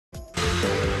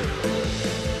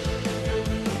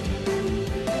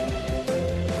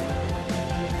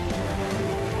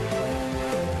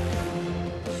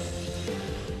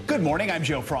Good morning, I'm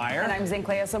Joe Fryer. And I'm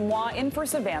Zinklea Samoa in for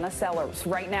Savannah Sellers.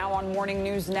 Right now on Morning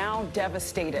News Now,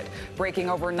 devastated. Breaking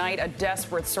overnight, a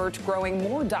desperate search growing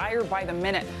more dire by the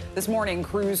minute. This morning,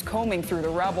 crews combing through the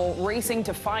rubble, racing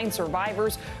to find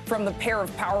survivors from the pair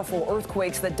of powerful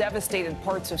earthquakes that devastated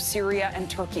parts of Syria and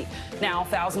Turkey. Now,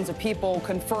 thousands of people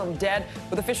confirmed dead,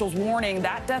 with officials warning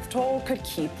that death toll could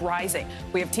keep rising.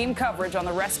 We have team coverage on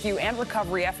the rescue and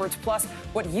recovery efforts, plus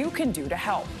what you can do to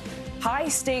help.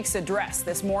 High-stakes address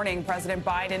this morning, President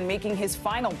Biden making his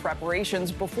final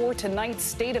preparations before tonight's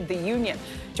State of the Union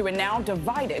to a now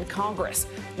divided Congress.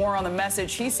 More on the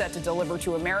message he's set to deliver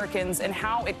to Americans and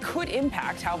how it could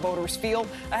impact how voters feel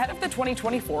ahead of the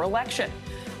 2024 election.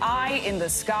 Eye in the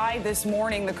sky this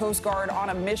morning, the Coast Guard on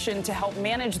a mission to help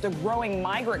manage the growing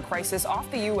migrant crisis off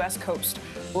the U.S. coast.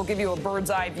 We'll give you a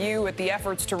bird's-eye view at the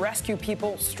efforts to rescue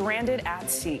people stranded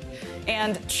at sea.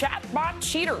 And chatbot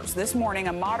cheaters this morning,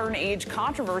 a modern-age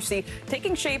controversy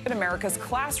taking shape in America's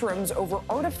classrooms over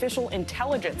artificial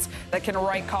intelligence that can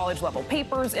write college-level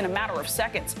papers in a matter of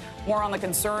seconds. More on the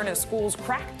concern as schools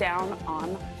crack down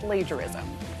on plagiarism.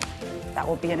 That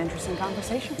will be an interesting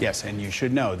conversation. Yes, and you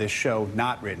should know this show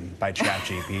not written by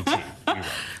ChatGPT.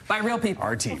 By real people.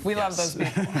 Our team. We love those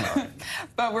people.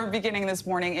 But we're beginning this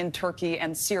morning in Turkey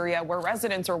and Syria, where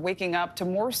residents are waking up to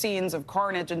more scenes of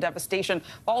carnage and devastation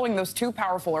following those two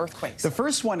powerful earthquakes. The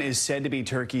first one is said to be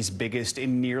Turkey's biggest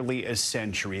in nearly a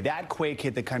century. That quake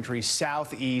hit the country's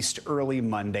southeast early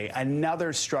Monday.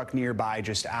 Another struck nearby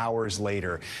just hours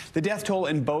later. The death toll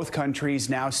in both countries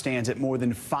now stands at more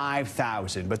than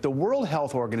 5,000, but the World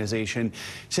Health Organization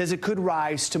says it could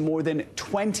rise to more than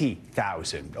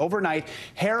 20,000. Overnight,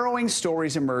 harrowing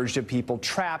stories emerged of people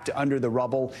trapped under the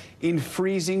rubble in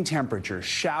freezing temperatures,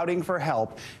 shouting for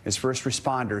help as first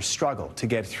responders struggle to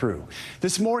get through.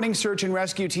 This morning, search and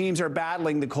rescue teams are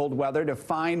battling the cold weather to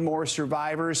find more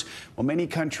survivors, while many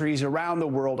countries around the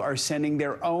world are sending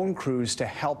their own crews to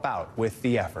help out with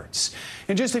the efforts.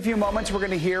 In just a few moments, we're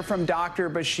going to hear from Dr.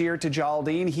 Bashir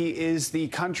Tajaldeen. He is the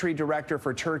country director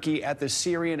for Turkey at the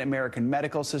Syrian American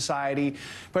Medical Society.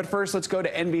 But first, let's go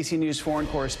to NBC News foreign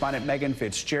correspondent Megan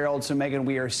Fitzgerald. So, Megan,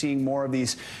 we are seeing more of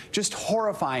these just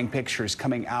horrifying pictures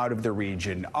coming out of the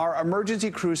region. Are emergency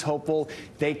crews hopeful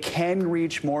they can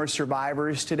reach more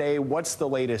survivors today? What's the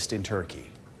latest in Turkey?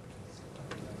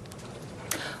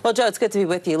 Well, Joe, it's good to be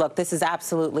with you. Look, this is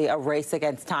absolutely a race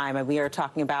against time, and we are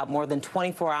talking about more than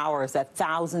 24 hours that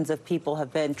thousands of people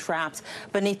have been trapped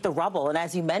beneath the rubble. And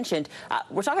as you mentioned,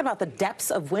 we're talking about the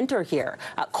depths of winter here.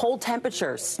 Cold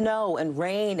temperatures, snow and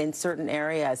rain in certain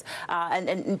areas.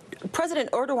 And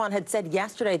President Erdogan had said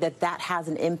yesterday that that has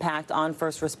an impact on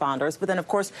first responders. But then, of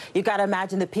course, you've got to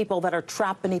imagine the people that are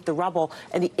trapped beneath the rubble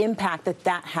and the impact that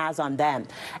that has on them.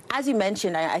 As you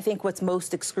mentioned, I think what's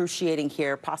most excruciating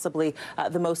here, possibly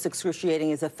the most excruciating,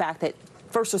 is the fact that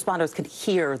first responders could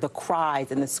hear the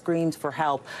cries and the screams for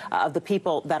help of the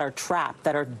people that are trapped,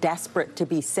 that are desperate to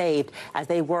be saved as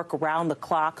they work around the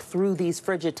clock through these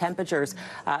frigid temperatures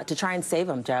to try and save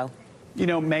them, Joe. You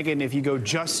know, Megan, if you go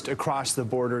just across the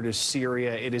border to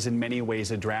Syria, it is in many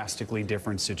ways a drastically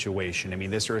different situation. I mean,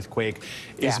 this earthquake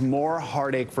is more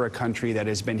heartache for a country that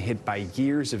has been hit by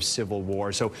years of civil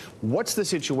war. So what's the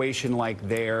situation like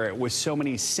there with so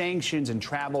many sanctions and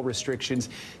travel restrictions?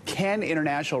 Can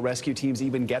international rescue teams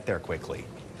even get there quickly?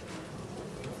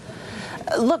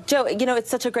 Look, Joe, you know,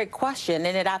 it's such a great question,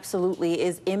 and it absolutely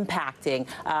is impacting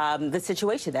the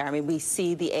situation there. I mean, we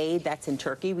see the aid that's in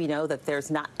Turkey. We know that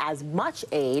there's not as much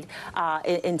aid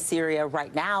in Syria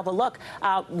right now. But look,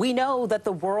 we know that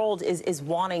the world is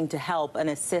wanting to help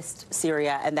and assist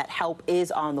Syria, and that help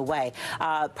is on the way.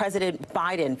 President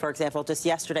Biden, for example, just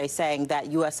yesterday saying that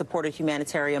U.S.-supported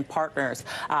humanitarian partners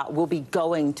will be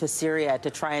going to Syria to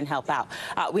try and help out.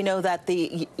 We know that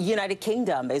the United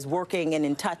Kingdom is working and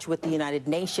in touch with the United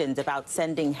Nations about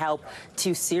sending help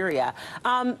to Syria.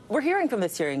 We're hearing from the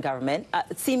Syrian government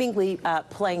seemingly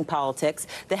playing politics.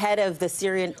 The head of the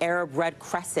Syrian Arab Red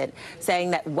Crescent saying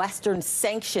that Western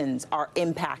sanctions are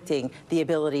impacting the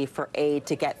ability for aid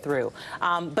to get through.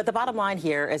 But the bottom line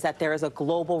here is that there is a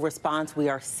global response. We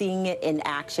are seeing it in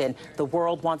action. The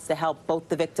world wants to help both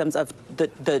the victims of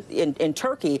in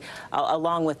Turkey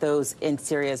along with those in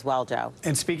Syria as well, Joe.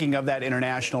 And speaking of that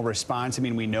international response, I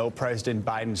mean, we know President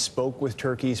Biden spoke with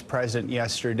Turkey's president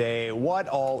yesterday. What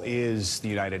all is the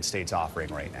United States offering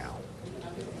right now?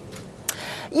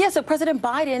 Yeah, so President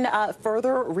Biden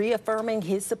further reaffirming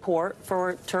his support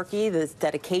for Turkey, this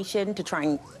dedication to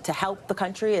trying to help the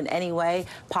country in any way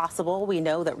possible. We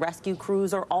know that rescue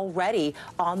crews are already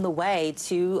on the way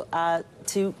to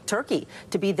to Turkey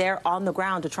to be there on the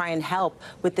ground to try and help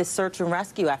with this search and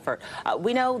rescue effort.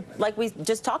 We know, like we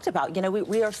just talked about,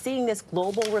 we are seeing this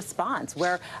global response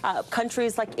where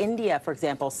countries like India, for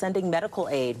example, sending medical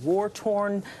aid.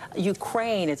 War-torn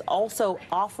Ukraine is also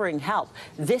offering help.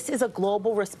 This is a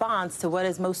global response to what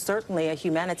is most certainly a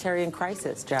humanitarian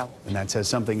crisis, Joe. And that says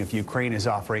something if Ukraine is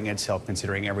offering its help,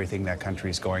 considering everything that country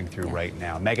is going through right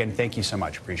now. Megan, thank you so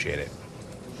much. Appreciate it.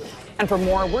 And for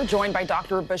more, we're joined by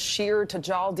Dr. Bashir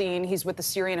Tajaldeen. He's with the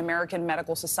Syrian American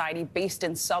Medical Society based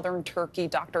in southern Turkey.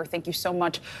 Doctor, thank you so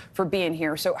much for being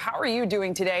here. So how are you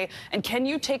doing today? And can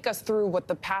you take us through what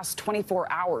the past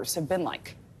 24 hours have been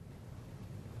like?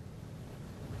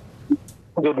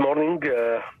 Good morning.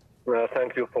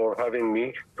 Thank you for having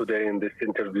me today in this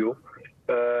interview.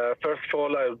 First of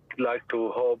all, I would like to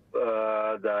hope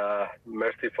the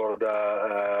mercy for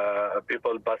the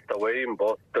people passed away in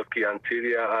both Turkey and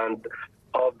Syria, and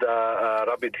hope the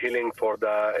rapid healing for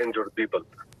the injured people.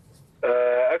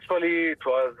 Actually, it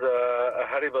was a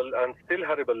horrible and still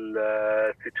horrible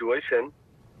situation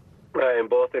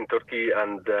in Turkey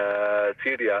and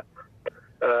Syria.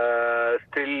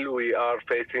 Still, we are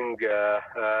facing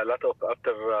a lot of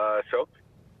aftershocks.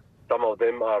 Some of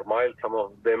them are mild, some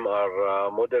of them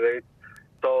are moderate.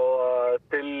 So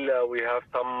still we have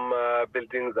some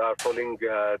buildings are falling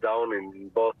down in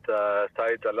both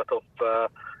sides. A lot of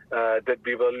dead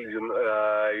people.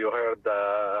 You heard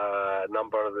the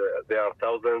number. There are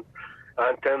thousands,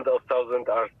 and tens of thousands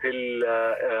are still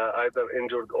either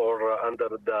injured or under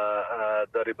the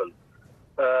rubble.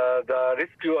 The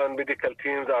rescue and medical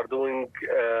teams are doing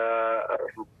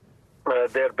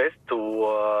their best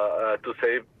to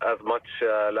save as much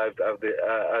lives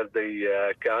as they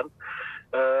can.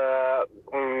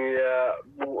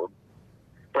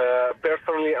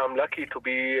 Personally, I'm lucky to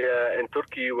be in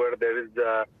Turkey, where there is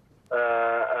a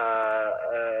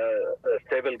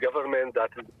stable government that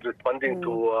is responding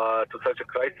to such a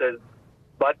crisis.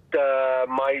 But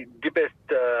my deepest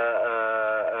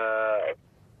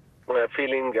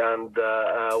feeling, and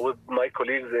with my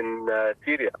colleagues in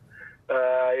Syria.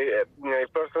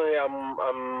 Personally,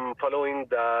 I'm following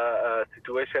the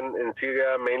situation in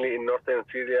Syria, mainly in northern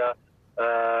Syria,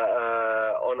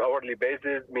 on hourly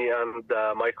basis. Me and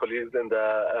my colleagues in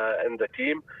the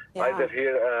team, either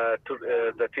here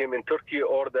the team in Turkey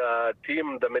or the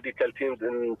medical teams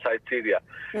inside Syria.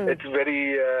 It's a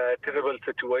very terrible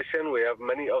situation. We have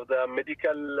many of the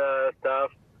medical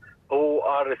staff who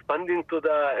are responding to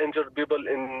the injured people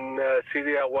in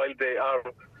Syria while they are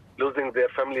losing their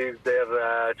families,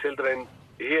 their children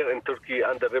here in Turkey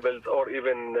under rebels, or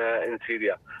even in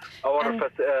Syria. Our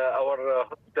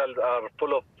hospitals are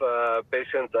full of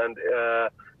patients and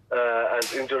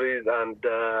injuries and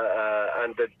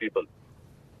dead people.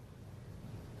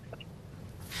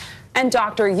 And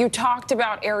doctor, you talked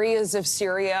about areas of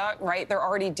Syria, right? They're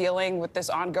already dealing with this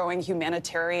ongoing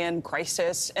humanitarian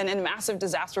crisis. And in massive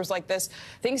disasters like this,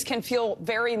 things can feel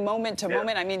very moment to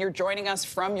moment. I mean, you're joining us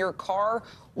from your car.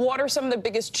 What are some of the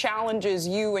biggest challenges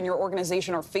you and your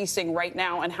organization are facing right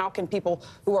now? And how can people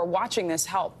who are watching this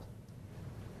help?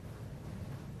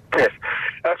 Yes.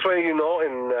 Actually, in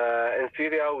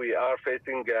Syria, we are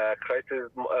facing a crisis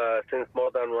since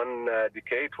more than one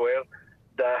decade, where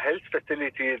the health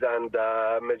facilities and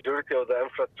the majority of the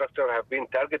infrastructure have been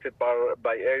targeted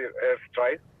by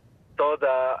airstrikes. So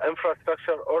the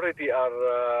infrastructure already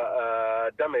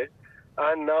are damaged.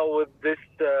 And now with this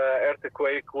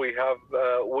earthquake, we have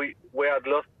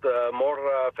lost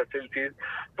more facilities.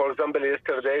 For example,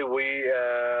 yesterday we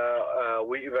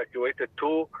evacuated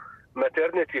 2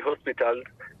 maternity hospitals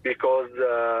because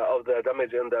of the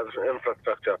damage in the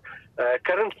infrastructure.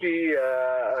 Currently,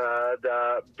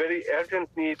 the very urgent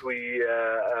need we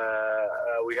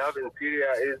have in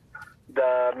Syria is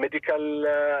the medical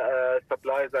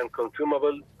supplies and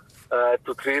consumables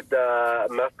to treat the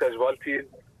mass casualties.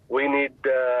 We need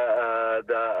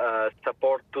the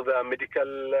support to the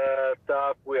medical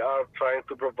staff. We are trying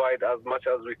to provide as much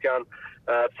as we can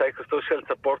psychosocial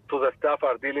support to the staff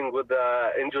are dealing with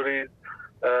the injuries.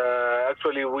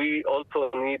 Actually, we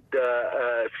also need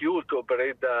fuel to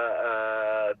operate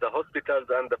the hospitals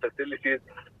and the facilities,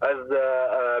 as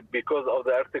because of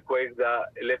the earthquake, the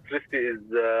electricity is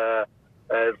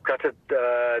cut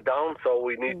down, so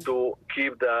we need to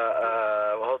keep the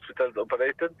hospitals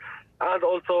operated. And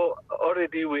also,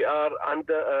 already we are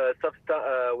under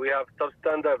we have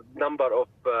substandard number of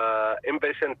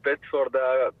inpatient beds for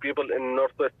the people in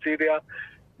northwest Syria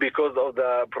because of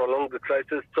the prolonged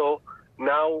crisis. So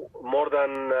now, more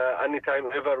than any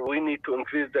time ever, we need to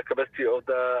increase the capacity of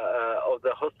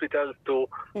the hospitals to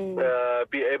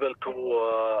be able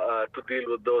to deal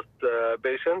with those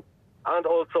patients. And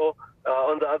also,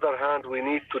 on the other hand, we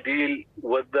need to deal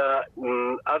with the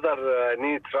other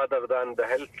needs rather than the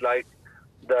health, like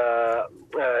the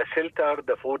shelter,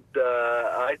 the food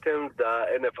items, the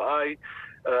NFI.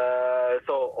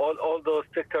 So all those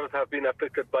sectors have been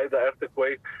affected by the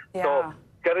earthquake. Yeah. So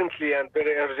currently and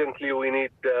very urgently, we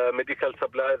need medical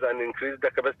supplies and increase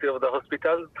the capacity of the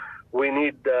hospitals. We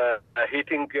need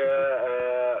heating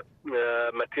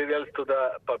materials to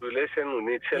the population.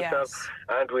 We need shelter,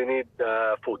 and we need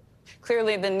food.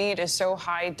 Clearly, the need is so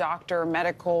high. Doctor,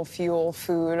 medical, fuel,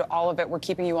 food, all of it. We're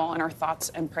keeping you all in our thoughts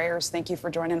and prayers. Thank you for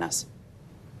joining us.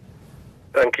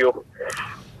 Thank you.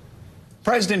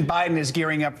 President Biden is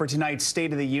gearing up for tonight's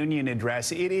State of the Union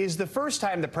address. It is the first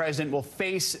time the president will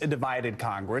face a divided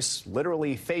Congress,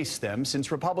 literally face them,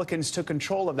 since Republicans took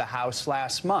control of the House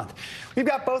last month. We've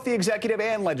got both the executive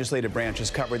and legislative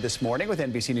branches covered this morning with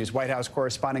NBC News White House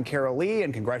correspondent Carol Lee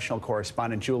and congressional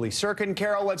correspondent Julie Sirkin.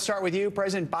 Carol, let's start with you.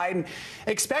 President Biden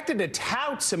expected to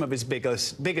tout some of his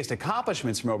biggest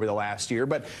accomplishments from over the last year,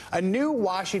 but a new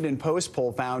Washington Post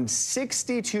poll found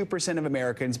 62% of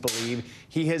Americans believe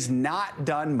he has not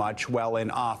done much well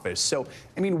in office. So,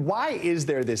 I mean, why is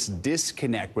there this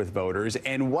disconnect with voters,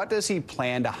 and what does he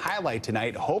plan to highlight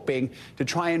tonight, hoping to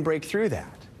try and break through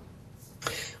that?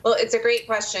 Well, it's a great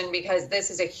question because this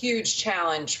is a huge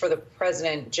challenge for the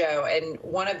president, Joe. And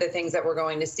one of the things that we're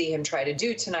going to see him try to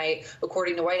do tonight,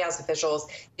 according to White House officials,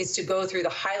 is to go through the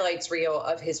highlights reel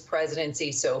of his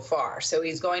presidency so far. So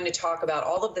he's going to talk about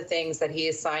all of the things that he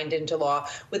has signed into law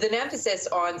with an emphasis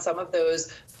on some of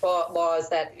those laws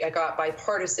that got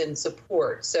bipartisan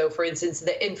support. So, for instance,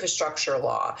 the infrastructure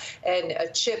law and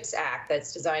a CHIPS Act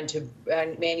that's designed to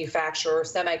manufacture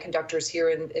semiconductors here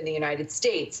in the United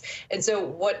States. And so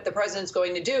what the president's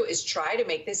going to do is try to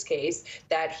make this case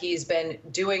that he's been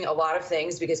doing a lot of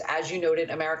things because, as you noted,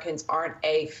 Americans aren't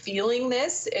feeling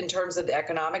this in terms of the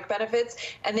economic benefits,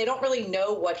 and they don't really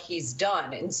know what he's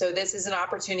done. And so this is an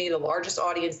opportunity, the largest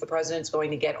audience the president's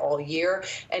going to get all year,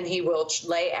 and he will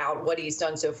lay out what he's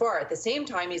done so far. At the same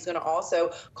time, he's going to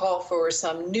also call for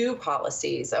some new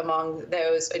policies. Among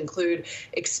those include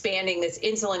expanding this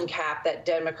insulin cap that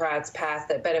Democrats passed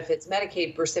that benefits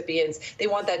Medicaid recipients. They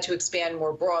want that to expand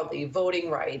more broadly, voting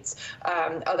rights,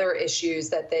 other issues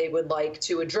that they would like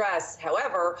to address.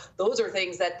 However, those are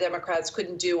things that Democrats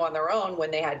couldn't do on their own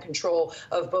when they had control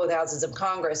of both houses of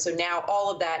Congress. So now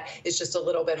all of that is just a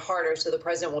little bit harder. So the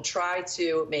president will try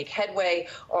to make headway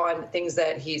on things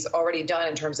that he's already done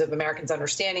in terms of Americans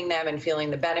understanding them and feeling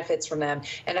the benefits from them,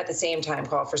 and at the same time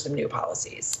call for some new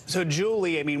policies. So,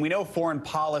 Julie, I mean, we know foreign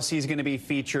policy is going to be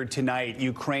featured tonight.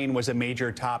 Ukraine was a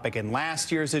major topic in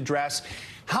last year's address.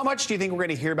 How much do you think we're going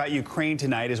to hear about Ukraine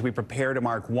tonight as we prepare to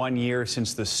mark 1 year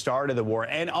since the start of the war?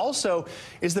 And also,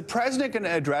 is the president going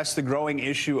to address the growing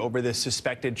issue over this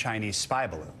suspected Chinese spy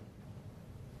balloon?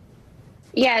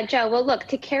 Yeah, Joe. Well, look,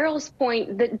 to Carol's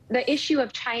point, the issue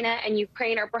of China and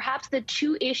Ukraine are perhaps the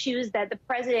two issues that the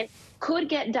president could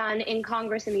get done in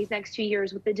Congress in these next 2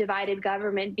 years with the divided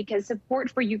government, because support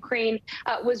for Ukraine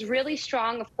was really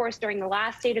strong, of course, during the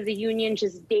last State of the Union,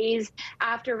 just days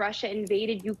after Russia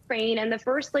invaded Ukraine. And the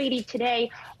First Lady today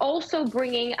also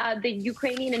bringing the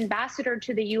Ukrainian ambassador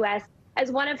to the U.S.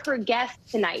 as one of her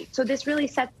guests tonight. So this really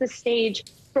sets the stage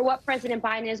for what President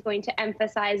Biden is going to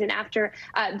emphasize. And after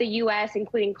the U.S.,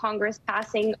 including Congress,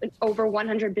 passing over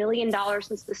 $100 billion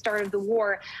since the start of the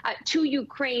war to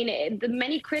Ukraine, the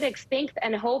many critics think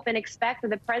and hope and expect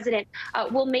that the president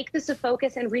will make this a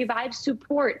focus and revive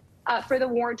support for the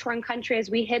war-torn country as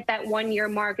we hit that 1 year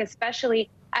mark, especially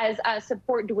as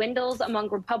support dwindles among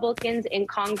Republicans in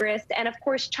Congress, and of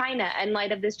course China in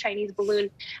light of this Chinese balloon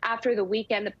after the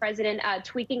weekend. The president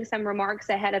tweaking some remarks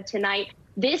ahead of tonight.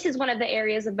 This is one of the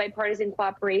areas of bipartisan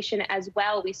cooperation as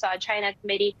well. We saw a China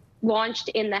committee launched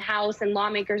in the House, and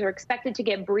lawmakers are expected to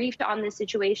get briefed on this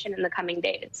situation in the coming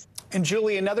days. And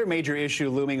Julie, another major issue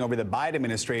looming over the Biden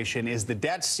administration is the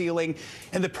debt ceiling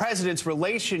and the president's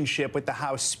relationship with the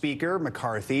House Speaker,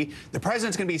 McCarthy. The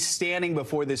president's going to be standing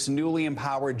before this newly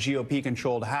empowered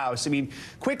GOP-controlled House. I mean,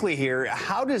 quickly here,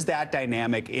 how does that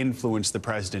dynamic influence the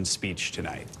president's speech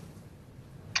tonight?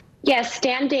 Yes,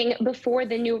 standing before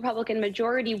the new Republican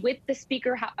majority with the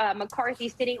Speaker, McCarthy,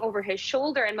 sitting over his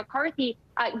shoulder. And McCarthy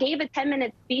gave a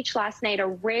 10-minute speech last night, a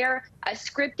rare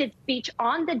scripted speech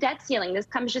on the debt ceiling. This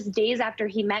comes just days after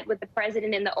he met with the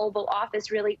president in the Oval Office,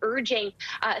 really urging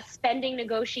spending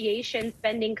negotiations,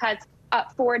 spending cuts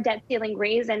for debt ceiling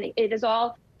raise. And it is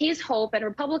all his hope and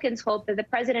Republicans' hope that the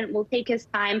president will take his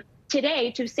time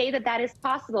today to say that that is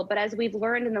possible. But as we've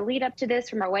learned in the lead up to this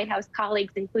from our White House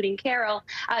colleagues, including Carol,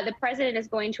 the president is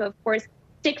going to, of course,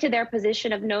 stick to their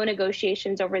position of no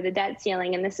negotiations over the debt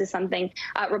ceiling. And this is something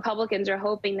Republicans are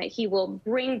hoping that he will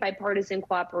bring bipartisan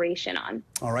cooperation on.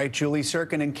 All right, Julie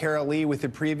Sirkin and Kara Lee with a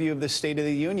preview of the State of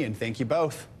the Union. Thank you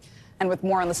both. And with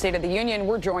more on the State of the Union,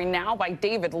 we're joined now by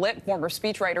David Litt, former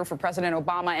speechwriter for President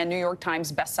Obama and New York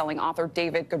Times bestselling author.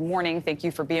 David, good morning. Thank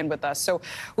you for being with us. So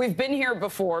we've been here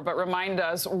before, but remind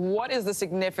us, what is the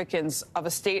significance of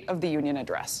a State of the Union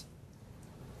address?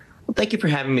 Well, thank you for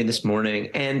having me this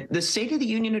morning. And the State of the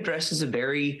Union address is a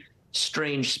very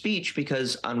strange speech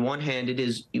because on one hand, it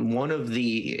is one of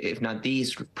the, if not the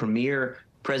premier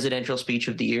presidential speech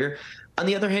of the year. On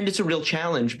the other hand, it's a real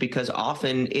challenge because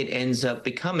often it ends up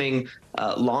becoming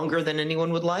longer than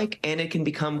anyone would like, and it can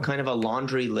become kind of a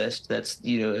laundry list. That's,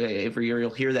 every year you'll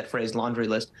hear that phrase, laundry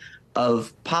list,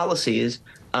 of policies,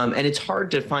 and it's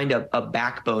hard to find a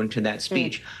backbone to that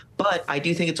speech. But I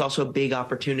do think it's also a big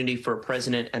opportunity for a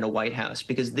president and a White House,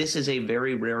 because this is a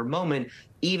very rare moment,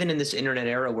 even in this internet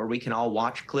era where we can all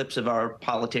watch clips of our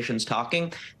politicians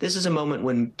talking. This is a moment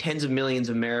when tens of millions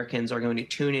of Americans are going to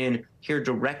tune in, hear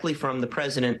directly from the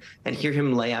president, and hear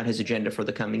him lay out his agenda for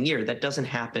the coming year. That doesn't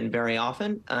happen very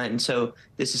often. And so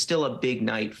this is still a big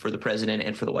night for the president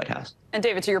and for the White House. And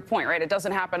David, to your point, right, it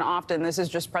doesn't happen often. This is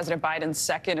just President Biden's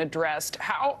second address.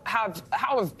 How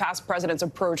have past presidents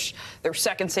approached their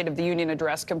second State of the Union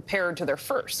address compared to their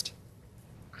first?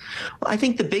 Well, I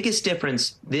think the biggest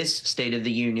difference this State of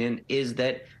the Union is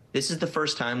that this is the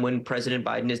first time when President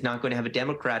Biden is not going to have a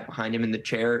Democrat behind him in the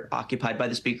chair occupied by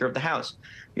the Speaker of the House.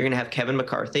 You're going to have Kevin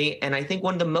McCarthy. And I think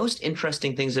one of the most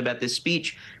interesting things about this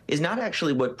speech is not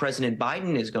actually what President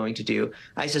Biden is going to do.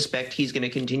 I suspect he's going to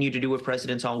continue to do what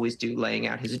presidents always do, laying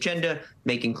out his agenda,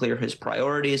 making clear his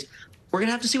priorities. We're going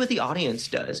to have to see what the audience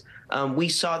does. We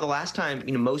saw the last time,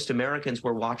 most Americans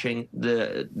were watching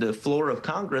the floor of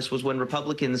Congress was when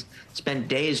Republicans spent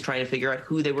days trying to figure out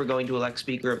who they were going to elect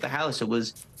Speaker of the House. It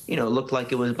was, looked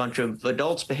like it was a bunch of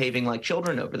adults behaving like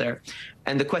children over there.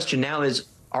 And the question now is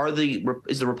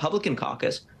the Republican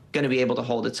caucus going to be able to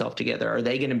hold itself together? Are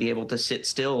they going to be able to sit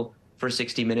still for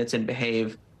 60 minutes and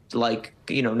behave like,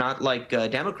 not like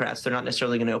Democrats? They're not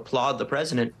necessarily going to applaud the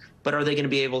president, but are they going to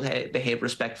be able to behave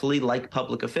respectfully like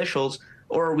public officials?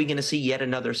 Or are we going to see yet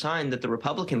another sign that the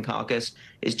Republican caucus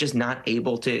is just not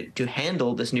able to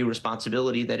handle this new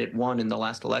responsibility that it won in the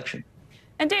last election?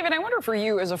 And David, I wonder for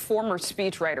you as a former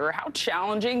speechwriter, how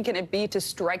challenging can it be to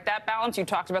strike that balance? You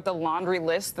talked about the laundry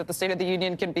list that the State of the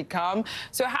Union can become.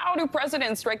 So how do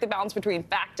presidents strike the balance between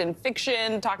fact and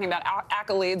fiction, talking about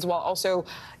accolades while also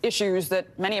issues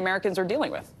that many Americans are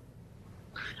dealing with?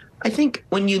 I think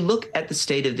when you look at the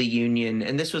State of the Union,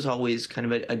 and this was always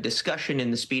kind of a discussion in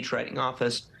the speechwriting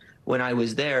office when I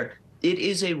was there, it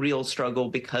is a real struggle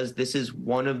because this is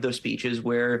one of those speeches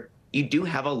where you do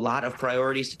have a lot of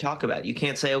priorities to talk about. You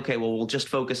can't say, okay, well, we'll just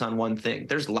focus on one thing.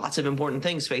 There's lots of important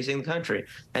things facing the country,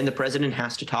 and the president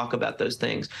has to talk about those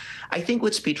things. I think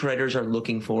what speechwriters are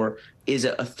looking for is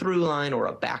a through line or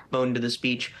a backbone to the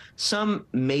speech, some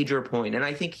major point. And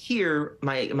I think here,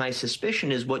 my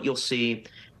suspicion is what you'll see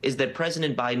is that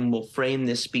President Biden will frame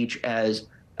this speech as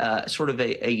sort of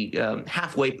a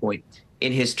halfway point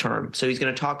in his term. So he's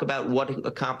going to talk about what he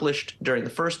accomplished during the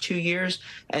first 2 years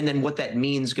and then what that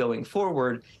means going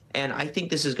forward. And I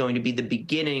think this is going to be the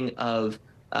beginning of,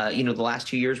 the last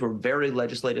 2 years were very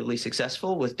legislatively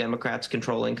successful with Democrats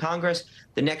controlling Congress.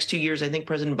 The next 2 years, I think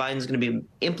President Biden is going to be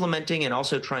implementing and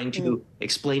also trying to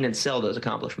explain and sell those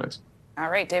accomplishments. All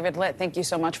right, David Litt, thank you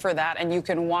so much for that. And you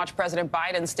can watch President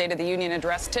Biden's State of the Union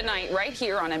address tonight right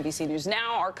here on NBC News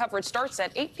Now. Our coverage starts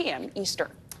at 8 p.m. Eastern.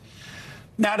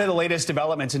 Now to the latest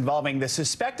developments involving the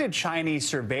suspected Chinese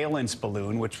surveillance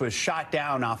balloon, which was shot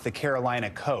down off the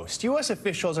Carolina coast. U.S.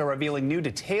 officials are revealing new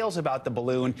details about the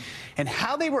balloon and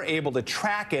how they were able to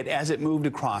track it as it moved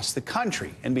across the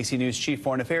country. NBC News Chief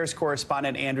Foreign Affairs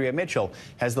correspondent Andrea Mitchell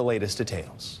has the latest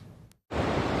details.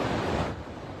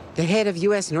 The head of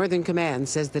U.S. Northern Command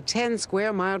says the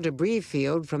 10-square-mile debris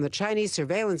field from the Chinese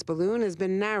surveillance balloon has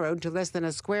been narrowed to less than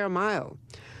a square mile.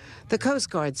 The Coast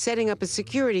Guard setting up a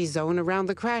security zone around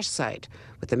the crash site,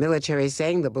 with the military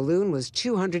saying the balloon was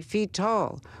 200 feet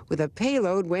tall, with a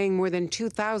payload weighing more than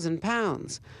 2,000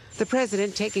 pounds. The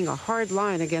president taking a hard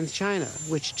line against China,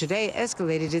 which today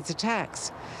escalated its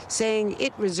attacks, saying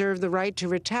it reserved the right to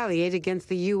retaliate against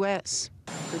the U.S.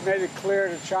 We've made it clear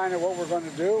to China what we're going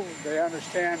to do. They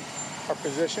understand our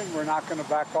position. We're not going to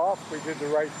back off. We did the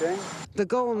right thing. The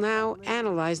goal now,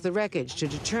 analyze the wreckage to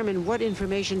determine what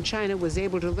information China was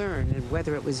able to learn and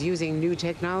whether it was using new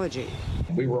technology.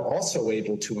 We were also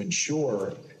able to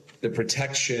ensure the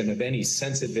protection of any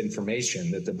sensitive information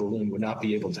that the balloon would not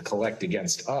be able to collect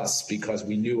against us because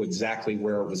we knew exactly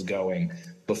where it was going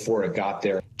before it got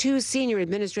there. 2 senior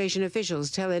administration officials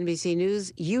tell NBC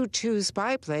News U-2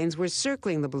 spy planes were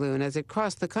circling the balloon as it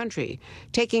crossed the country,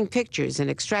 taking pictures and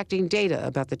extracting data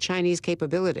about the Chinese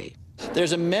capability.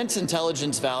 There's immense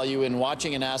intelligence value in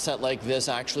watching an asset like this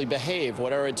actually behave.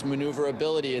 What are its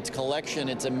maneuverability, its collection,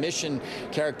 its emission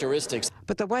characteristics?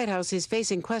 But the White House is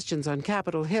facing questions on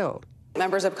Capitol Hill.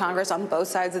 Members of Congress on both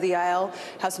sides of the aisle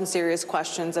have some serious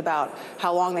questions about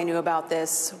how long they knew about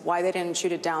this, why they didn't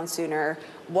shoot it down sooner,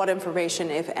 what information,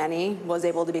 if any, was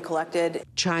able to be collected.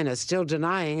 China still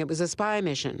denying it was a spy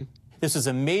mission. This is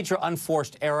a major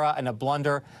unforced error and a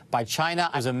blunder by China.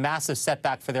 It was a massive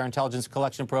setback for their intelligence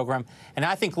collection program. And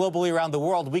I think globally around the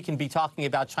world, we can be talking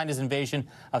about China's invasion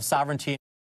of sovereignty.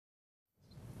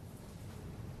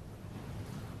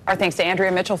 Our thanks to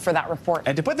Andrea Mitchell for that report.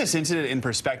 And to put this incident in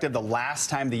perspective, the last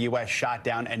time the U.S. shot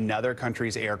down another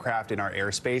country's aircraft in our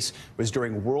airspace was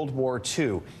during World War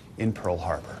II in Pearl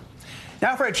Harbor.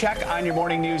 Now for a check on your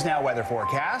Morning News Now weather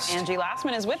forecast. Angie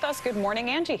Lassman is with us. Good morning,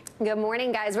 Angie. Good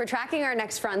morning, guys. We're tracking our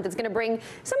next front that's going to bring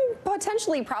some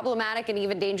potentially problematic and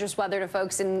even dangerous weather to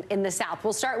folks in the south.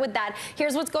 We'll start with that.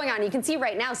 Here's what's going on. You can see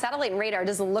right now satellite and radar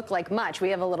doesn't look like much. We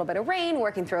have a little bit of rain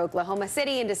working through Oklahoma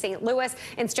City into St. Louis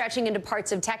and stretching into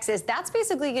parts of Texas. That's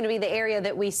basically going to be the area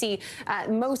that we see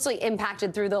mostly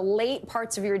impacted through the late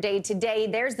parts of your day today.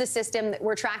 There's the system that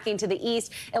we're tracking to the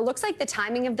east. It looks like the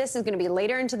timing of this is going to be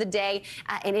later into the day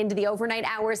and into the overnight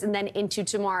hours and then into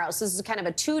tomorrow. So this is kind of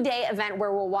a 2-day event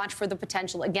where we'll watch for the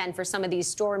potential, again, for some of these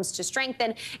storms to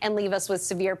strengthen and leave us with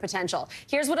severe potential.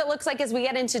 Here's what it looks like as we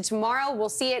get into tomorrow. We'll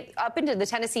see it up into the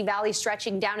Tennessee Valley,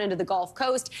 stretching down into the Gulf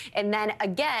Coast. And then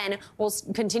again, we'll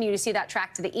continue to see that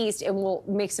track to the east, and we'll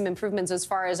make some improvements as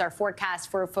far as our forecast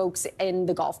for folks in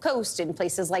the Gulf Coast and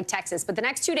places like Texas. But the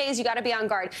next 2 days, you got to be on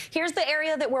guard. Here's the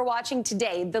area that we're watching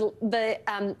today. The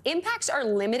impacts are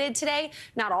limited today,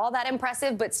 not all that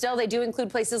impressive, but still they do include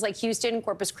places like Houston,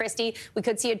 Corpus Christi. We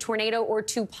could see a tornado or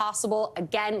two possible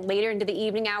again later into the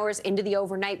evening hours, into the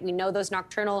overnight. We know those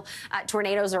nocturnal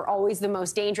tornadoes are always the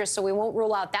most dangerous, so we won't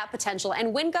rule out that potential.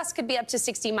 And wind gusts could be up to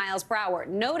 60 miles per hour.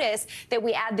 Notice that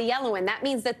we add the yellow in. That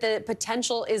means that the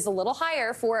potential is a little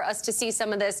higher for us to see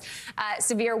some of this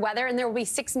severe weather, and there will be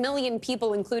 6 million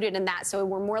people included in that. So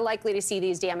we're more likely to see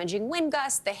these damaging wind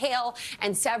gusts, the hail,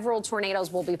 and several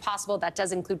tornadoes will be possible. That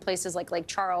does include places like Lake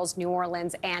Charles, New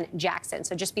Orleans, and Jackson.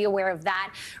 So just be aware of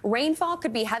that. Rainfall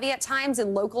could be heavy at times,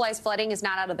 and localized flooding is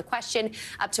not out of the question.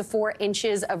 Up to 4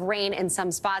 inches of rain in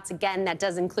some spots. Again, that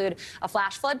does include a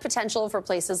flash flood potential for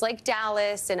places like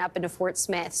Dallas and up into Fort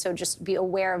Smith. So just be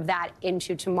aware of that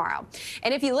into tomorrow.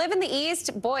 And if you live in the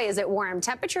east, boy, is it warm.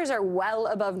 Temperatures are well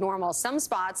above normal. Some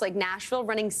spots like Nashville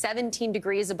running 17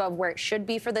 degrees above where it should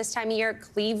be for this time of year.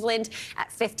 Cleveland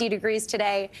at 50 degrees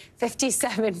today,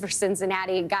 57 for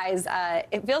Cincinnati. Guys,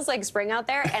 it feels like spring out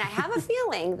there. And I have a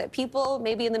feeling that people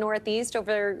maybe in the Northeast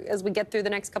as we get through the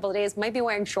next couple of days might be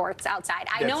wearing shorts outside.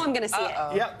 I know I'm going to see it.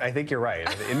 Yeah, I think you're right.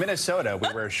 In Minnesota,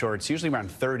 we wear shorts usually around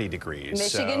 30 degrees.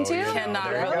 Michigan, too?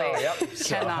 Cannot relate. Yep.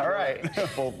 So, Cannot all right.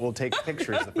 We'll take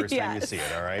pictures the first time you see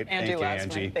it, all right? Angie Thank you,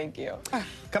 Angie. Thank you.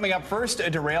 Coming up first, a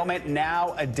derailment,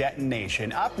 now a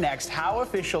detonation. Up next, how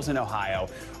officials in Ohio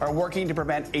are working to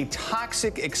prevent a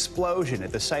toxic explosion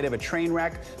at the site of a train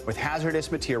wreck with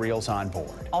hazardous materials on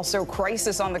board. Also,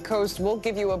 crisis on the coast. We'll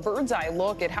give you a bird's eye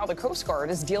look at how the Coast Guard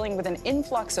is dealing with an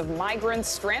influx of migrants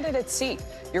stranded at sea.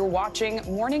 You're watching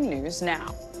Morning News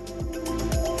Now.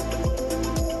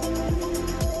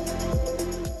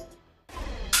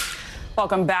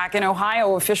 Welcome back. In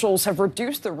Ohio, officials have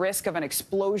reduced the risk of an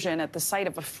explosion at the site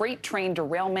of a freight train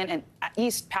derailment in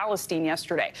East Palestine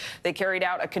yesterday. They carried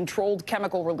out a controlled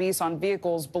chemical release on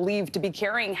vehicles believed to be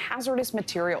carrying hazardous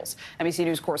materials. NBC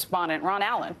News correspondent Ron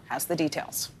Allen has the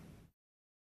details.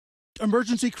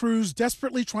 Emergency crews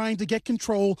desperately trying to get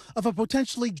control of a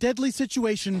potentially deadly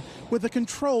situation with a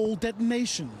controlled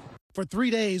detonation. For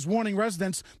 3 days, warning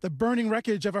residents the burning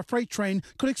wreckage of a freight train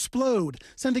could explode,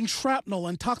 sending shrapnel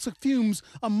and toxic fumes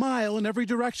a mile in every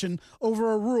direction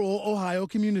over a rural Ohio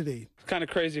community. It's kind of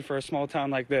crazy for a small town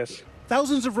like this.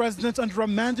 Thousands of residents under a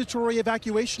mandatory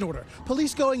evacuation order.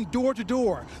 Police going door to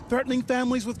door, threatening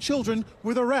families with children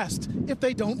with arrest if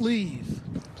they don't leave.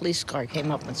 Police car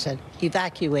came up and said,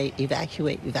 evacuate,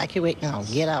 evacuate, evacuate now,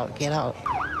 get out, get out.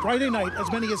 Friday night,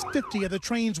 as many as 50 of the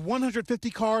train's 150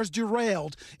 cars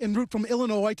derailed en route from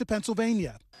Illinois to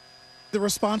Pennsylvania. The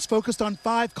response focused on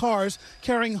 5 cars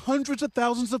carrying hundreds of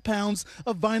thousands of pounds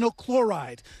of vinyl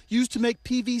chloride used to make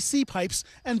PVC pipes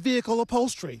and vehicle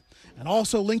upholstery, and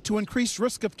also linked to increased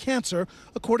risk of cancer,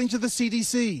 according to the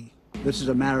CDC. This is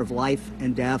a matter of life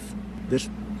and death. This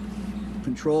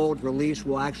controlled release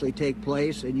will actually take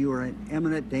place, and you are in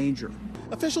imminent danger.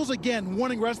 Officials again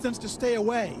warning residents to stay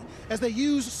away as they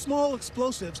use small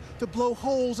explosives to blow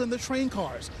holes in the train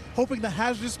cars, hoping the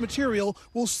hazardous material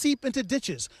will seep into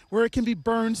ditches where it can be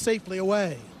burned safely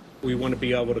away. We want to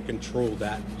be able to control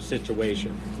that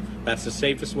situation. That's the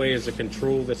safest way, is to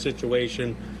control the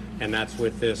situation, and that's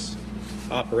with this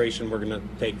operation we're going to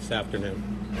take this afternoon.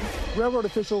 Railroad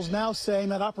officials now saying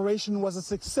that operation was a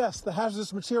success, the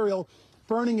hazardous material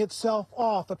burning itself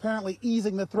off, apparently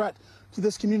easing the threat to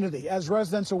this community as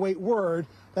residents await word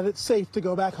that it's safe to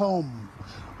go back home.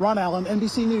 Ron Allen,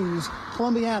 NBC News,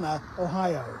 Columbiana,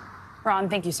 Ohio. Ron,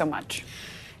 thank you so much.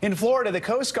 In Florida, the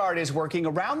Coast Guard is working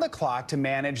around the clock to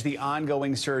manage the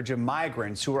ongoing surge of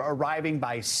migrants who are arriving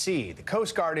by sea. The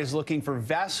Coast Guard is looking for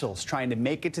vessels trying to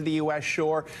make it to the U.S.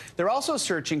 shore. They're also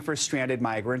searching for stranded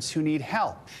migrants who need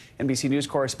help. NBC News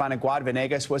correspondent Guad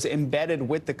Venegas was embedded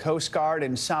with the Coast Guard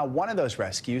and saw one of those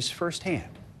rescues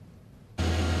firsthand.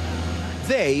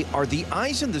 They are the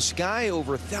eyes in the sky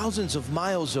over thousands of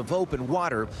miles of open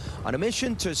water on a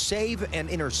mission to save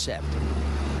and intercept.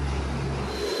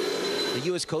 The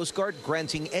U.S. Coast Guard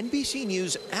granting NBC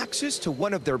News access to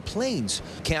one of their planes,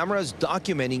 cameras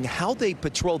documenting how they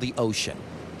patrol the ocean.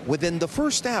 Within the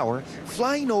first hour,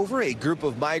 flying over a group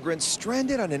of migrants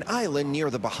stranded on an island near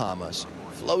the Bahamas.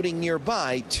 Floating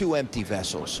nearby, 2 empty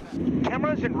vessels.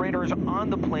 Cameras and radars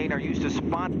on the plane are used to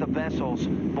spot the vessels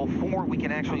before we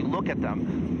can actually look at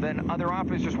them. Then other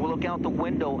officers will look out the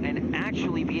window and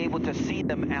actually be able to see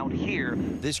them out here.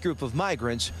 This group of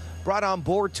migrants brought on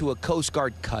board to a Coast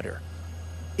Guard cutter.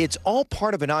 It's all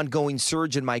part of an ongoing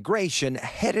surge in migration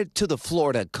headed to the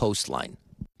Florida coastline.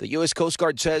 The U.S. Coast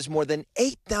Guard says more than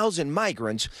 8,000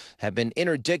 migrants have been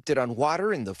interdicted on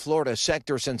water in the Florida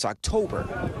sector since October.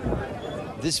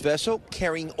 This vessel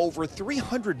carrying over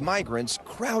 300 migrants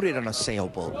crowded on a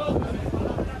sailboat.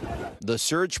 The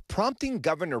surge prompting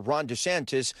Governor Ron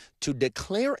DeSantis to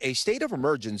declare a state of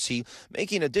emergency,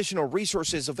 making additional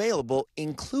resources available,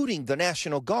 including the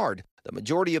National Guard. The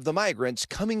majority of the migrants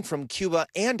coming from Cuba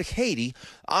and Haiti,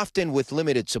 often with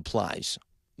limited supplies.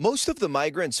 Most of the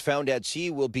migrants found at sea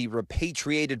will be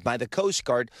repatriated by the Coast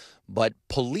Guard, but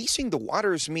policing the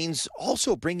waters means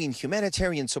also bringing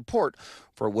humanitarian support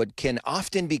for what can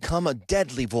often become a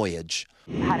deadly voyage.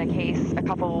 Had a case a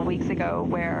couple of weeks ago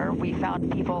where we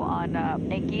found people on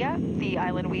Nakia, the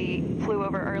island we flew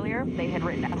over earlier. They had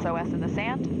written SOS in the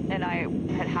sand, and I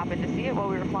had happened to see it while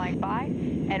we were flying by,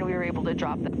 and we were able to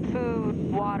drop them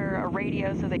food, water, a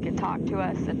radio so they could talk to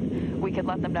us, and we could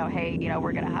let them know, hey, you know,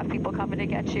 we're going to have people coming to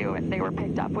get you, and they were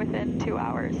picked up within 2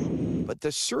 hours. But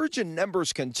the surge in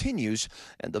numbers continues,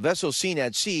 and the vessels seen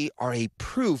at sea are a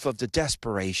proof of the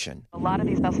desperation. A lot of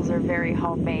these vessels are very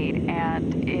homemade,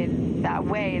 and in that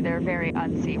way, they're very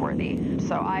unseaworthy.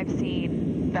 So I've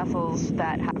seen vessels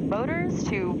that have motors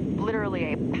to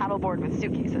literally a paddleboard with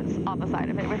suitcases on the side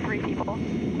of it with 3 people,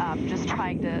 just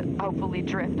trying to hopefully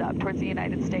drift up towards the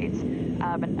United States.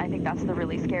 And I think that's the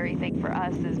really scary thing for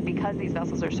us, is because these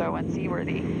vessels are so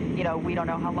unseaworthy, you know, we don't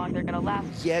know how long they're going to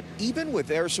last. Yet, even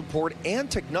with air support and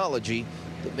technology,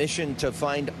 the mission to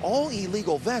find all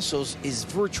illegal vessels is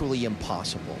virtually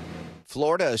impossible.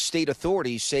 Florida state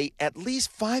authorities say at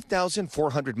least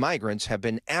 5,400 migrants have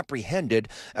been apprehended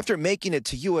after making it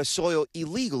to U.S. soil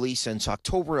illegally since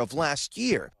October of last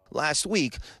year. Last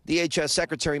week, DHS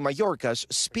Secretary Mayorkas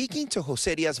speaking to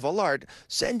Jose Diaz-Balart,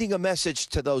 sending a message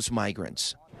to those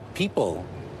migrants. People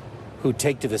who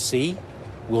take to the sea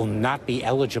will not be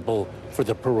eligible for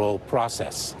the parole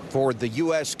process. For the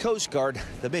U.S. Coast Guard,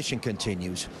 the mission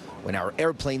continues. When our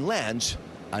airplane lands,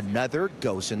 another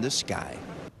goes in the sky.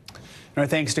 Our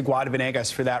thanks to Guad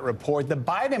Venegas for that report. The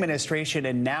Biden administration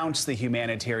announced the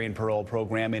humanitarian parole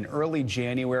program in early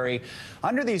January.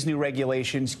 Under these new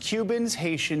regulations, Cubans,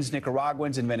 Haitians,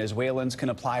 Nicaraguans, and Venezuelans can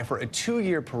apply for a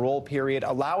 2-year parole period,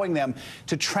 allowing them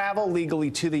to travel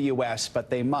legally to the U.S., but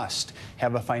they must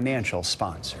have a financial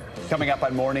sponsor. Coming up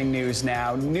on Morning News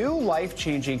Now, new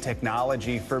life-changing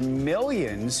technology for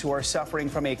millions who are suffering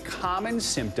from a common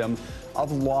symptom of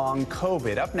long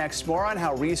COVID. Up next, more on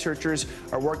how researchers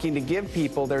are working to give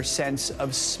people their sense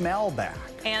of smell back.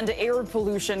 And air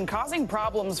pollution causing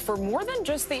problems for more than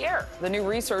just the air. The new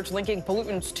research linking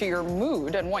pollutants to your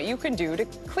mood and what you can do to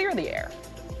clear the air.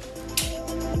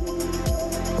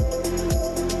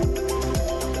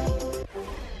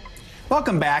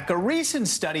 Welcome back. A recent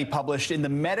study published in the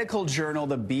medical journal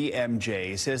The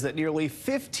BMJ says that nearly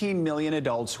 15 million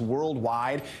adults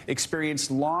worldwide experienced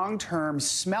long-term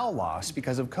smell loss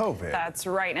because of COVID. That's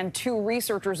right. And 2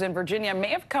 researchers in Virginia may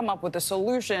have come up with a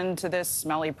solution to this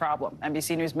smelly problem.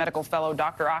 NBC News medical fellow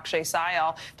Dr. Akshay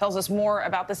Syal tells us more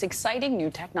about this exciting new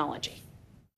technology.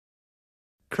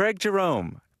 Craig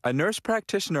Jerome, a nurse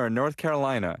practitioner in North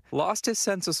Carolina, lost his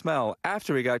sense of smell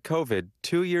after he got COVID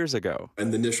 2 years ago. In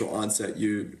the initial onset,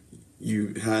 you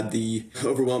had the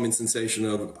overwhelming sensation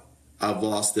of, I've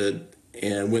lost it,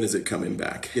 and when is it coming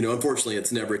back? You know, unfortunately,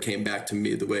 it's never came back to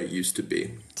me the way it used to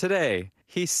be. Today,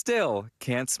 he still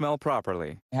can't smell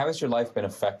properly. How has your life been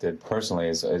affected personally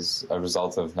as a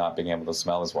result of not being able to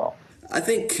smell as well? I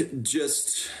think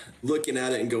just looking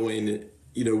at it and going,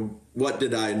 you know, what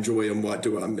did I enjoy and what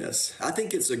do I miss? I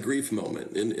think it's a grief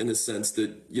moment in a sense that,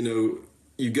 you know,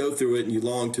 you go through it and you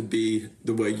long to be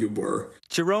the way you were.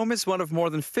 Jerome is one of more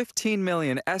than 15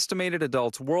 million estimated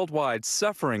adults worldwide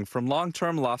suffering from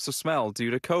long-term loss of smell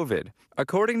due to COVID,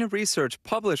 according to research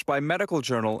published by medical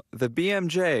journal The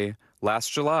BMJ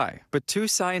last July. But 2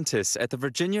 scientists at the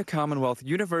Virginia Commonwealth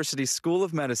University School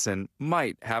of Medicine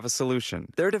might have a solution.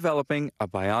 They're developing a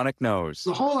bionic nose.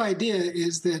 The whole idea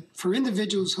is that for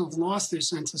individuals who have lost their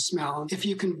sense of smell, if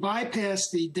you can bypass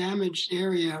the damaged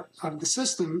area of the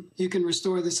system, you can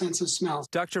restore the sense of smell.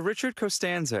 Dr. Richard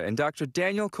Costanza and Dr.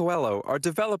 Daniel Coelho are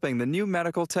developing the new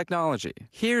medical technology.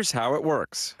 Here's how it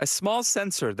works. A small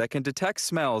sensor that can detect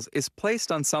smells is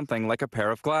placed on something like a pair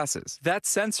of glasses. That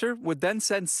sensor would then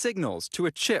send signals to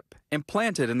a chip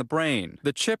implanted in the brain.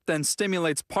 The chip then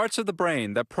stimulates parts of the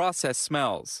brain that process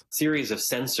smells. Series of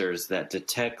sensors that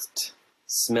detect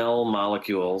smell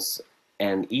molecules,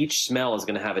 and each smell is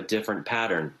going to have a different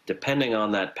pattern. Depending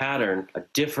on that pattern, a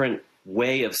different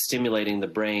way of stimulating the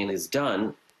brain is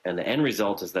done, and the end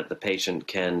result is that the patient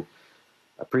can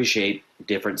appreciate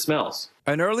different smells.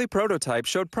 An early prototype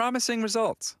showed promising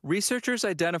results. Researchers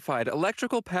identified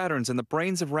electrical patterns in the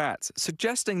brains of rats,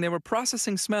 suggesting they were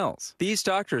processing smells. These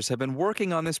doctors have been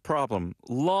working on this problem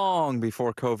long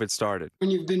before COVID started.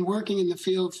 When you've been working in the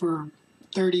field for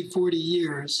 30, 40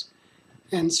 years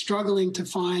and struggling to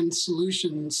find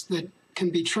solutions that can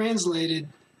be translated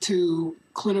to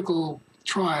clinical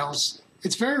trials,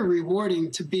 it's very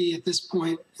rewarding to be at this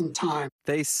point in time.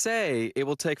 They say it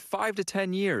will take 5 to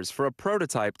 10 years for a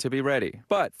prototype to be ready.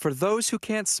 But for those who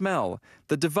can't smell,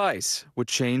 the device would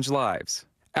change lives.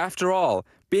 After all,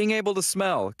 being able to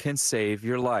smell can save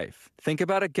your life. Think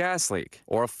about a gas leak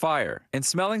or a fire, and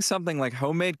smelling something like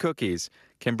homemade cookies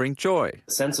can bring joy.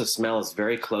 The sense of smell is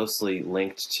very closely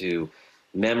linked to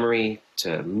memory,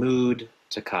 to mood,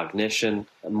 to cognition.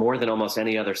 More than almost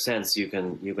any other sense, you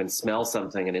can smell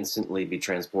something and instantly be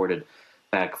transported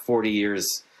back 40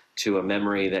 years to a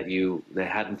memory that you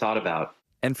hadn't thought about.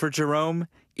 And for Jerome,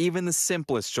 even the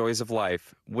simplest joys of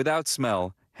life, without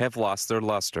smell, have lost their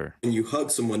luster. And you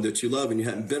hug someone that you love and you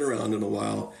hadn't been around in a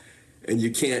while, and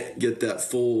you can't get that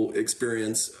full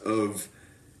experience of,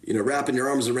 you know, wrapping your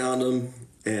arms around them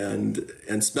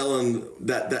and smelling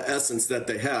that essence that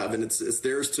they have, and it's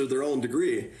theirs to their own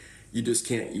degree. You just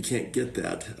can't get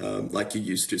that like you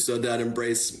used to. So that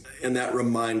embrace and that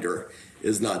reminder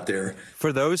is not there.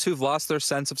 For those who've lost their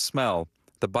sense of smell,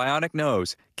 the bionic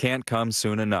nose can't come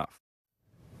soon enough.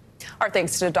 Our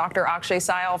thanks to Dr. Akshay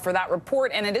Syal for that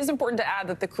report. And it is important to add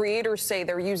that the creators say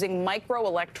they're using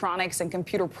microelectronics and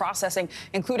computer processing,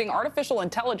 including artificial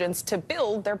intelligence, to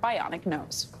build their bionic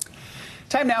nose.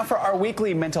 Time now for our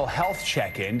weekly mental health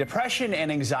check-in. Depression and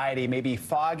anxiety may be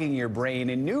fogging your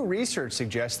brain, and new research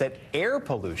suggests that air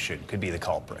pollution could be the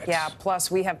culprit. Yeah, plus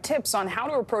we have tips on how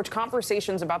to approach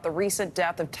conversations about the recent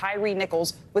death of Tyree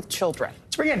Nichols with children.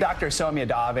 Let's bring in Dr. Soumya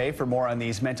Dave for more on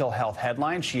these mental health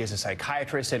headlines. She is a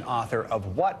psychiatrist and author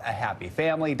of What a Happy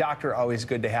Family. Doctor, always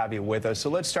good to have you with us. So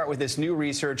let's start with this new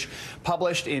research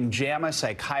published in JAMA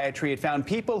Psychiatry. It found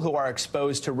people who are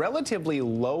exposed to relatively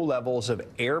low levels of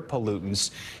air pollutants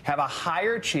have a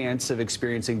higher chance of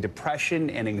experiencing depression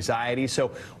and anxiety.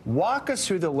 So walk us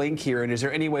through the link here, and is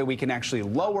there any way we can actually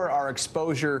lower our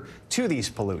exposure to these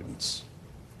pollutants?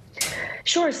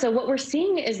 Sure. So what we're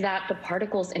seeing is that the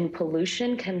particles in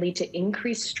pollution can lead to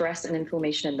increased stress and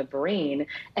inflammation in the brain,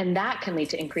 and that can lead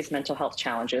to increased mental health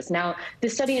challenges. Now, the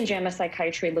study in JAMA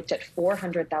Psychiatry looked at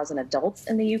 400,000 adults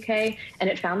in the UK, and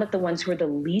it found that the ones who were the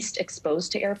least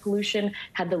exposed to air pollution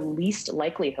had the least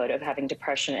likelihood of having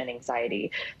depression and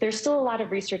anxiety. There's still a lot of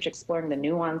research exploring the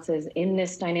nuances in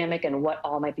this dynamic and what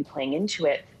all might be playing into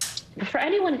it. For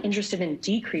anyone interested in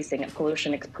decreasing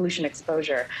pollution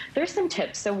exposure, there's some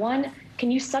tips. So one, can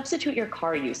you substitute your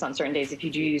car use on certain days if you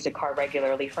do use a car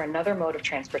regularly for another mode of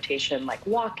transportation like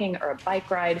walking or a bike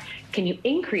ride? Can you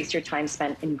increase your time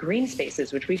spent in green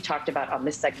spaces, which we've talked about on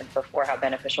this segment before, how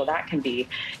beneficial that can be?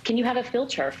 Can you have a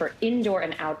filter for indoor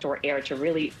and outdoor air to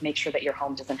really make sure that your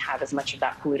home doesn't have as much of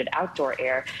that polluted outdoor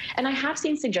air? And I have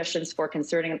seen suggestions for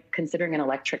considering an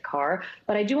electric car,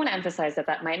 but I do want to emphasize that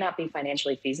that might not be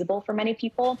financially feasible for many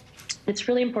people. It's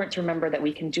really important to remember that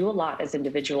we can do a lot as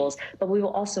individuals, but we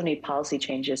will also need policy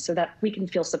changes so that we can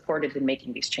feel supported in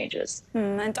making these changes.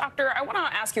 And Doctor, I want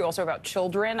to ask you also about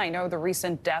children. I know the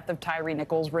recent death of Tyree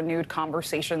Nichols renewed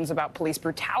conversations about police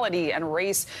brutality and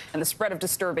race and the spread of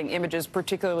disturbing images,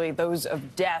 particularly those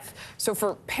of death. So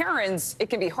for parents, it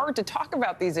can be hard to talk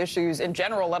about these issues in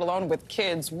general, let alone with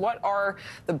kids. What are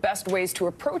the best ways to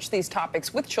approach these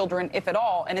topics with children, if at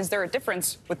all? And is there a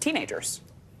difference with teenagers?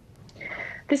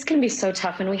 This can be so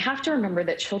tough, and we have to remember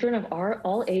that children of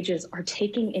all ages are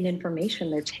taking in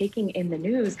information, they're taking in the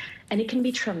news, and it can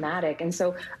be traumatic. And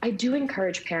so I do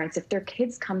encourage parents, if their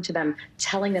kids come to them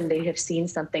telling them they have seen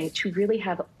something, to really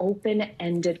have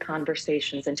open-ended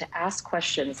conversations and to ask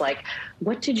questions like,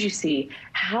 what did you see?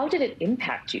 How did it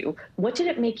impact you? What did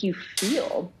it make you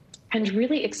feel? And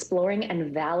really exploring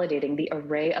and validating the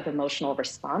array of emotional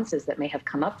responses that may have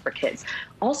come up for kids.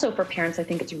 Also for parents, I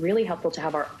think it's really helpful to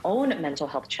have our own mental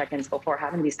health check-ins before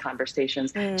having these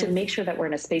conversations to make sure that we're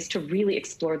in a space to really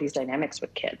explore these dynamics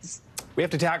with kids. We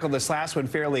have to tackle this last one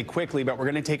fairly quickly, but we're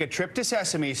going to take a trip to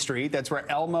Sesame Street. That's where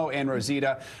Elmo and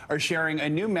Rosita are sharing a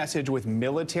new message with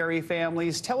military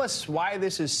families. Tell us why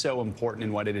this is so important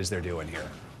and what it is they're doing here.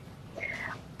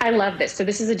 I love this. So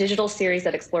this is a digital series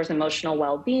that explores emotional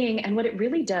well-being, and what it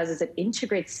really does is it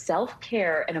integrates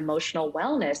self-care and emotional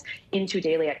wellness into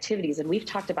daily activities. And we've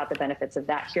talked about the benefits of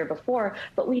that here before,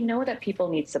 but we know that people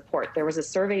need support. There was a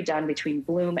survey done between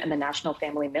Bloom and the National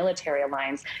Family Military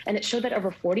Alliance, and it showed that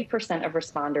over 40% of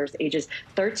responders ages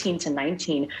 13 to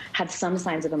 19 had some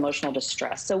signs of emotional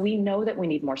distress. So we know that we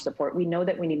need more support. We know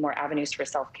that we need more avenues for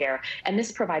self-care, and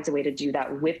this provides a way to do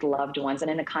that with loved ones and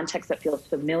in a context that feels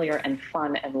familiar and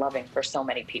fun and loving for so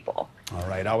many people. All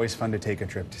right. Always fun to take a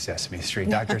trip to Sesame Street.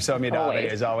 Dr. Soumya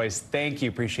Dave, as always, thank you.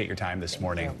 Appreciate your time this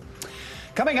morning.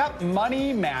 Coming up,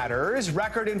 money matters.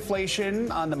 Record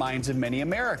inflation on the minds of many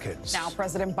Americans. Now,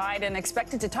 President Biden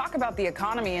expected to talk about the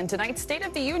economy in tonight's State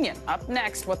of the Union. Up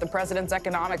next, what the president's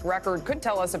economic record could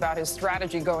tell us about his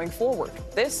strategy going forward.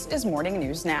 This is Morning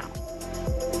News Now.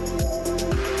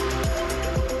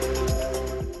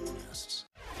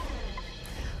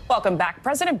 Welcome back.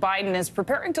 President Biden is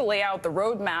preparing to lay out the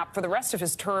roadmap for the rest of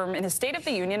his term in his State of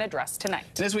the Union address tonight.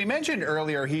 And as we mentioned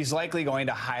earlier, he's likely going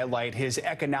to highlight his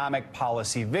economic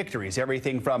policy victories,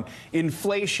 everything from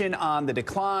inflation on the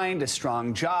decline to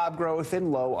strong job growth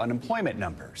and low unemployment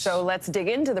numbers. So let's dig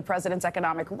into the president's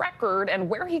economic record and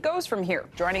where he goes from here.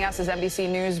 Joining us is NBC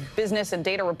News business and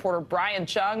data reporter Brian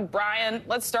Chung. Brian,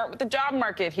 let's start with the job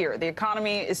market here. The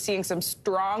economy is seeing some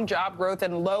strong job growth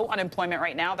and low unemployment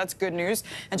right now. That's good news.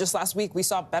 And just last week, we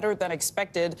saw better than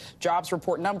expected jobs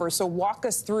report numbers. So walk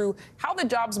us through how the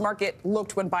jobs market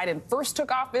looked when Biden first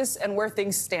took office and where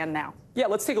things stand now. Yeah,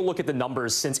 let's take a look at the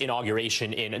numbers since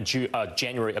inauguration in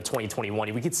January of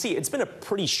 2021. We can see it's been a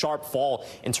pretty sharp fall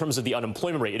in terms of the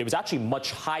unemployment rate. It was actually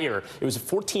much higher. It was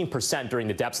 14% during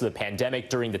the depths of the pandemic.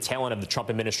 During the tail end of the Trump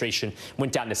administration,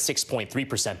 went down to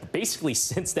 6.3%. But basically,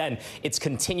 since then, it's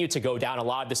continued to go down. A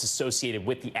lot of this associated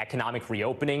with the economic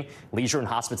reopening. Leisure and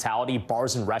hospitality,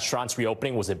 bars and restaurants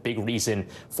reopening was a big reason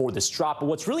for this drop. But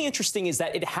what's really interesting is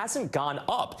that it hasn't gone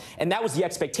up. And that was the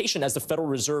expectation as the Federal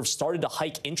Reserve started to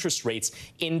hike interest rates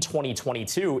in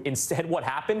 2022. Instead, what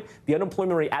happened? The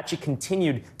unemployment rate actually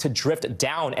continued to drift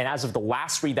down. And as of the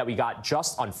last read that we got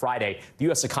just on Friday, the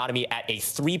U.S. economy at a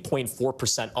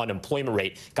 3.4% unemployment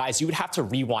rate. Guys, you would have to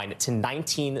rewind to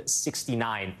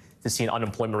 1969 to see an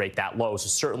unemployment rate that low. So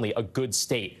certainly a good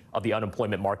state of the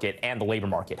unemployment market and the labor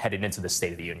market headed into the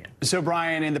State of the Union. So,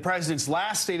 Brian, in the president's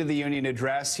last State of the Union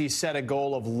address, he set a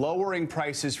goal of lowering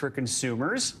prices for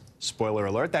consumers. Spoiler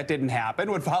alert, that didn't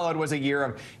happen. What followed was a year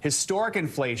of historic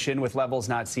inflation with levels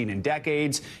not seen in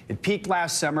decades. It peaked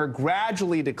last summer,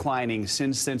 gradually declining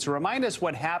since then. So remind us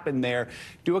what happened there.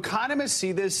 Do economists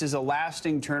see this as a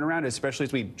lasting turnaround, especially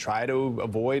as we try to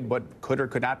avoid what could or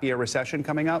could not be a recession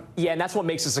coming up? Yeah, and that's what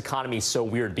makes this economy so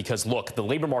weird because, look, the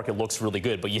labor market looks really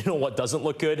good, but you know what doesn't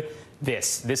look good?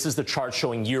 This is the chart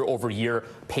showing year over year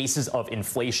paces of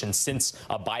inflation since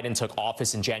Biden took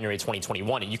office in January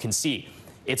 2021. And you can see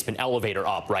it's been elevator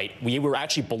up, right? We were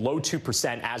actually below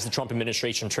 2% as the Trump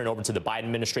administration turned over to the Biden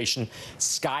administration,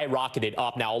 skyrocketed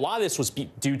up. Now, a lot of this was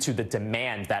due to the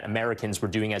demand that Americans were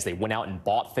doing as they went out and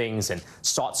bought things and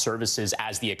sought services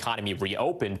as the economy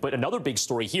reopened. But another big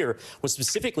story here was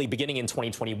specifically beginning in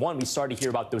 2021, we started to hear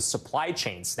about those supply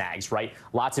chain snags, right?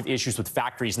 Lots of issues with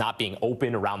factories not being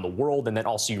open around the world. And then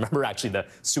also, you remember actually the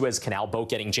Suez Canal boat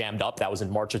getting jammed up. That was in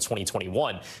March of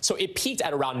 2021. So it peaked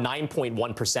at around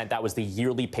 9.1%. That was the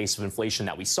yearly pace of inflation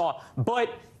that we saw. But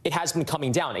it has been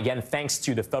coming down, again, thanks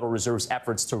to the Federal Reserve's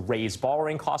efforts to raise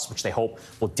borrowing costs, which they hope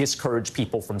will discourage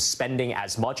people from spending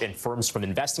as much and firms from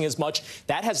investing as much.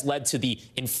 That has led to the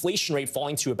inflation rate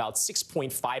falling to about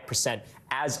 6.5%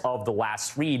 as of the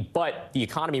last read. But the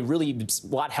economy really is a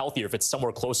lot healthier if it's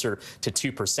somewhere closer to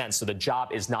 2%. So the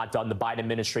job is not done. The Biden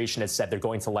administration has said they're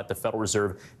going to let the Federal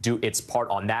Reserve do its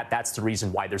part on that. That's the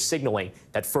reason why they're signaling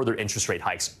that further interest rate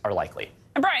hikes are likely.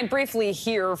 And Brian, briefly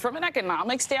here, from an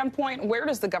economic standpoint, where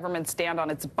does the government stand on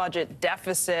its budget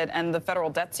deficit and the federal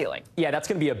debt ceiling? Yeah, that's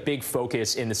going to be a big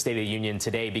focus in the State of the Union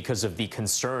today because of the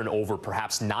concern over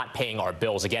perhaps not paying our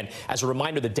bills. Again, as a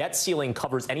reminder, the debt ceiling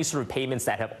covers any sort of payments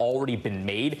that have already been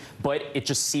made, but it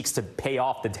just seeks to pay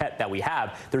off the debt that we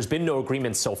have. There's been no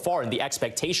agreement so far, and the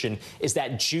expectation is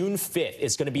that June 5th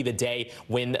is going to be the day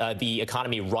when the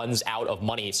economy runs out of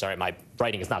money. Sorry, my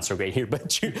writing is not so great here, but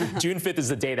June 5th is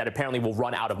the day that apparently will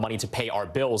run out of money to pay our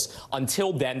bills.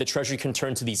 Until then, the Treasury can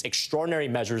turn to these extraordinary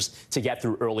measures to get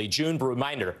through early June. But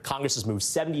reminder, Congress has moved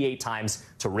 78 times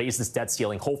to raise this debt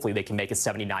ceiling. Hopefully they can make it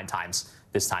 79 times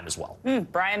this time as well.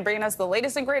 Brian, bringing us the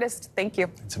latest and greatest. Thank you.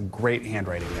 And some great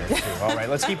handwriting there, too. All right,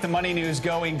 let's keep the money news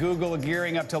going. Google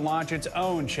gearing up to launch its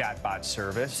own chatbot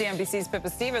service. CNBC's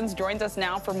Pippa Stevens joins us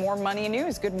now for more money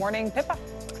news. Good morning, Pippa.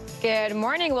 Good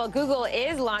morning. Well, Google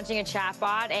is launching a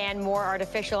chatbot and more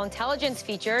artificial intelligence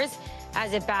features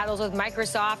as it battles with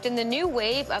Microsoft in the new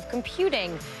wave of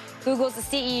computing. Google's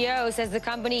CEO says the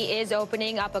company is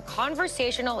opening up a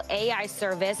conversational AI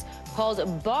service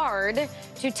called Bard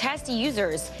to test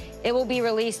users. It will be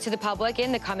released to the public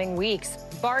in the coming weeks.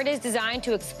 Bard is designed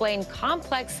to explain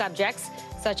complex subjects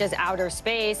such as outer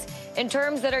space in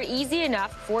terms that are easy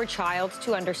enough for a child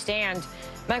to understand.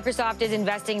 Microsoft is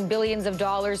investing billions of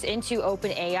dollars into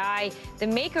OpenAI, the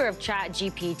maker of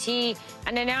ChatGPT,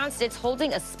 and announced it's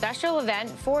holding a special event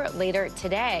for later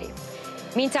today.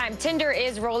 Meantime, Tinder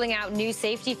is rolling out new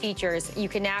safety features. You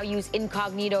can now use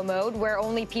incognito mode, where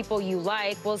only people you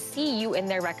like will see you in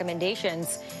their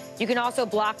recommendations. You can also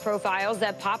block profiles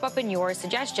that pop up in your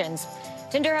suggestions.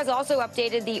 Tinder has also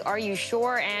updated the Are You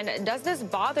Sure and Does This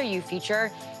Bother You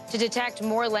feature to detect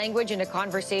more language in a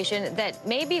conversation that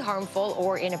may be harmful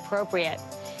or inappropriate.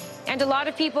 And a lot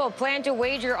of people plan to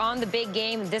wager on the big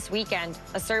game this weekend.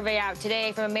 A survey out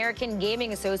today from American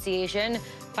Gaming Association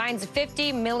finds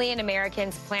 50 million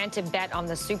Americans plan to bet on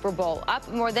the Super Bowl, up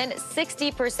more than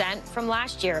 60% from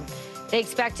last year. They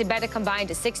expect to bet a combined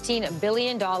 $16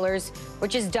 billion,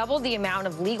 which is double the amount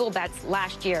of legal bets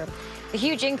last year. The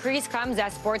huge increase comes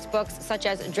as sportsbooks such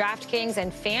as DraftKings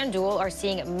and FanDuel are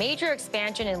seeing major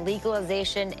expansion in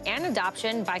legalization and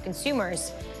adoption by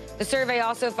consumers. The survey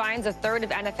also finds a third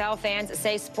of NFL fans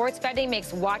say sports betting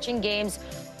makes watching games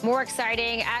more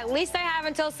exciting. At least I have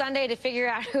until Sunday to figure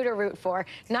out who to root for.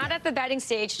 Not at the betting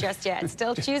stage just yet.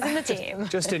 Still choosing the team.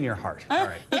 Just in your heart. All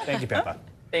right. Thank you, Pippa.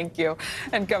 Thank you.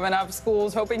 And coming up,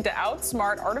 schools hoping to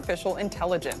outsmart artificial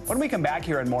intelligence. When we come back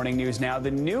here on Morning News Now, the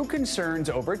new concerns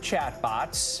over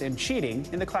chatbots and cheating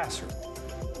in the classroom.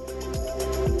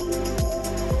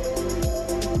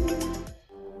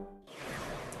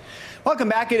 Welcome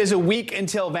back. It is a week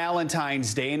until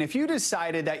Valentine's Day, and if you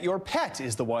decided that your pet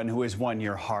is the one who has won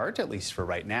your heart, at least for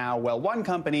right now, well, one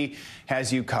company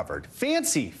has you covered.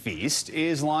 Fancy Feast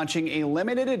is launching a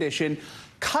limited edition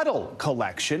Cuddle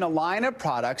Collection, a line of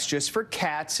products just for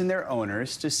cats and their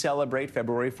owners to celebrate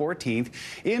February 14th.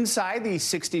 Inside the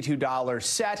 $62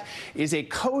 set is a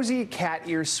cozy cat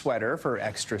ear sweater for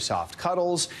extra soft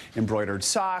cuddles, embroidered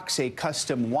socks, a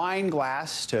custom wine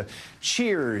glass to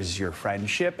cheers your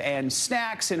friendship, and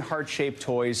snacks and heart-shaped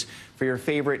toys for your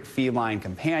favorite feline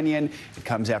companion. It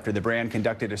comes after the brand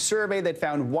conducted a survey that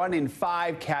found 1 in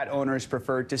 5 cat owners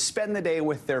preferred to spend the day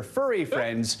with their furry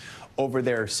friends over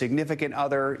their significant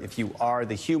other. If you are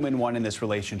the human one in this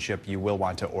relationship, you will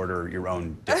want to order your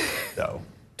own dinner, though.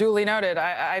 Duly noted.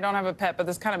 I don't have a pet, but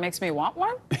this kind of makes me want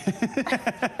one.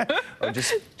 Or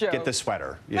just get the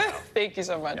sweater. You know. Thank you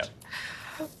so much.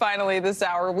 Yep. Finally, this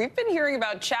hour, we've been hearing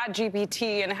about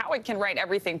ChatGPT and how it can write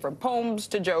everything from poems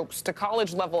to jokes to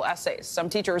college-level essays. Some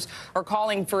teachers are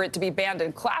calling for it to be banned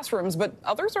in classrooms, but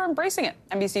others are embracing it.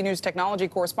 NBC News technology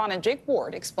correspondent Jake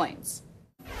Ward explains.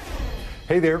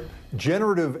 Hey there.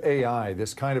 Generative AI,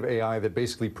 this kind of AI that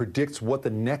basically predicts what the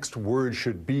next word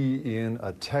should be in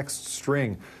a text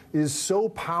string, is so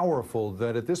powerful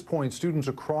that at this point, students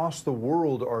across the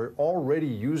world are already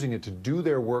using it to do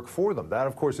their work for them. That,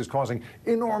 of course, is causing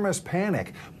enormous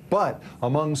panic. But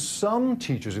among some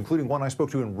teachers, including one I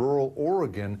spoke to in rural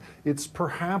Oregon, it's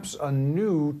perhaps a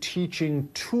new teaching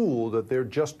tool that they're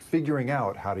just figuring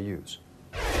out how to use.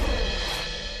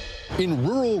 In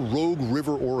rural Rogue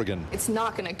River, Oregon, it's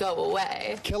not going to go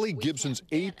away. Kelly Gibson's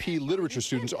AP literature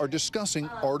students are discussing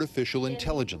artificial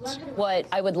intelligence. What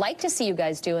I would like to see you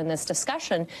guys do in this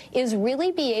discussion is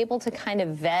really be able to kind of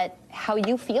vet how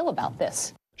you feel about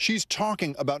this. She's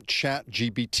talking about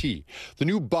ChatGPT, the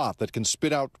new bot that can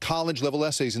spit out college-level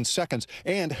essays in seconds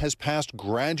and has passed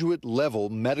graduate-level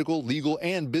medical, legal,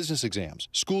 and business exams.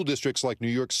 School districts like New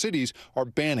York City's are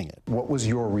banning it. What was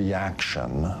your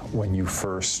reaction when you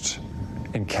first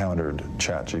encountered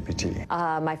ChatGPT?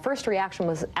 My first reaction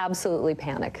was absolutely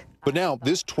panic. But now,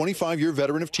 this 25-year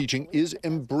veteran of teaching is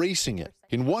embracing it.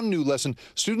 In one new lesson,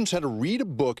 students had to read a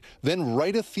book, then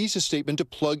write a thesis statement to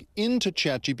plug into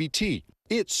ChatGPT.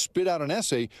 It spit out an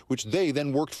essay, which they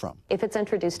then worked from. If it's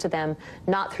introduced to them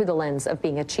not through the lens of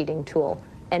being a cheating tool,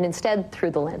 and instead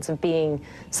through the lens of being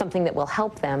something that will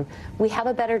help them, we have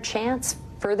a better chance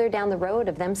further down the road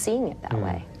of them seeing it that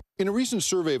way. In a recent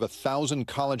survey of 1,000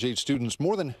 college-age students,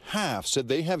 more than half said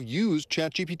they have used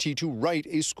ChatGPT to write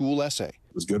a school essay.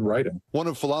 It was good writing. One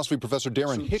of philosophy professor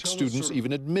Darren Hicks' students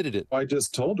even admitted it. I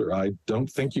just told her, I don't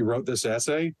think you wrote this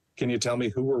essay. Can you tell me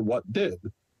who or what did?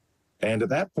 And at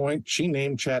that point, she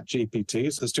named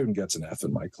ChatGPT, so the student gets an F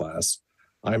in my class.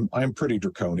 I'm pretty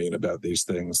draconian about these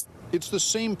things. It's the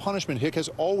same punishment Hick has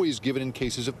always given in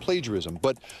cases of plagiarism,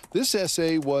 but this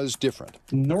essay was different.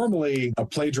 Normally, a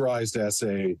plagiarized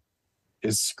essay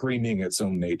is screaming its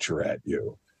own nature at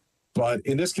you. But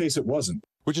in this case, it wasn't.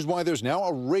 Which is why there's now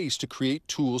a race to create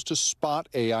tools to spot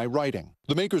AI writing.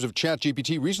 The makers of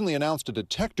ChatGPT recently announced a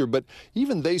detector, but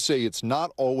even they say it's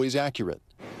not always accurate.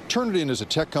 Turnitin is a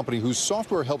tech company whose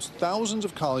software helps thousands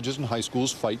of colleges and high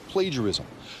schools fight plagiarism.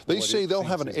 They say they'll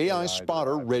have an AI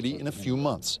spotter ready in a few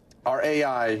months. Our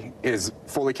AI is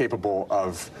fully capable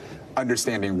of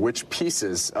understanding which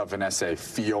pieces of an essay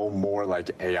feel more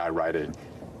like AI writing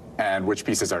and which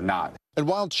pieces are not. And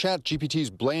while ChatGPT's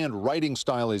bland writing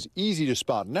style is easy to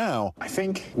spot now, I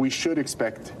think we should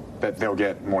expect that they'll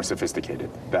get more sophisticated,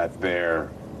 that their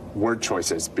word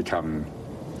choices become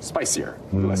spicier,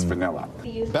 less vanilla.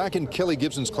 Back in Kelly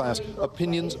Gibson's class,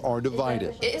 opinions are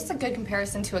divided. It's a good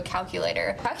comparison to a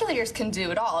calculator. Calculators can do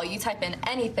it all. You type in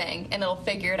anything and it'll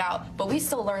figure it out, but we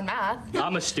still learn math.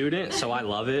 I'm a student, so I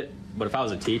love it. But if I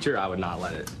was a teacher, I would not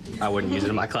let it. I wouldn't use it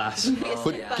in my class.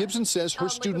 But Gibson says her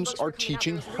students are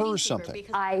teaching her something.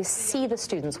 I see the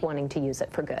students wanting to use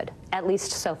it for good, at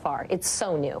least so far. It's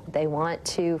so new. They want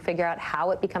to figure out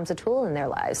how it becomes a tool in their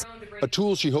lives. A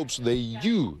tool she hopes they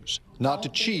use, not to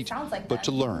cheat, but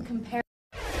to learn.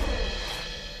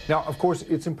 Now, of course,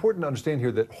 it's important to understand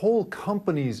here that whole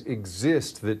companies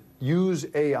exist that use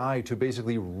AI to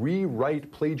basically rewrite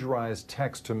plagiarized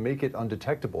text to make it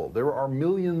undetectable. There are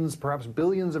millions, perhaps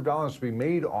billions of dollars to be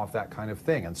made off that kind of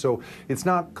thing. And so it's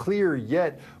not clear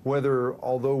yet whether,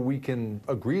 although we can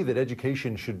agree that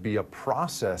education should be a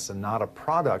process and not a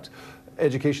product,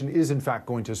 education is in fact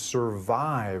going to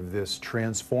survive this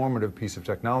transformative piece of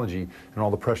technology and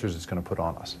all the pressures it's going to put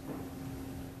on us.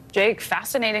 Jake,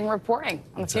 fascinating reporting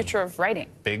on the future of writing.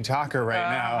 Big talker right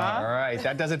now. All right,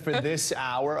 that does it for this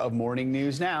hour of Morning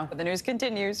News Now. The news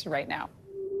continues right now.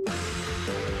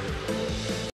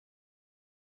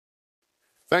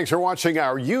 Thanks for watching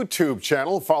our YouTube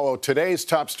channel. Follow today's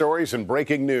top stories and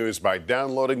breaking news by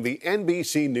downloading the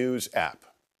NBC News app.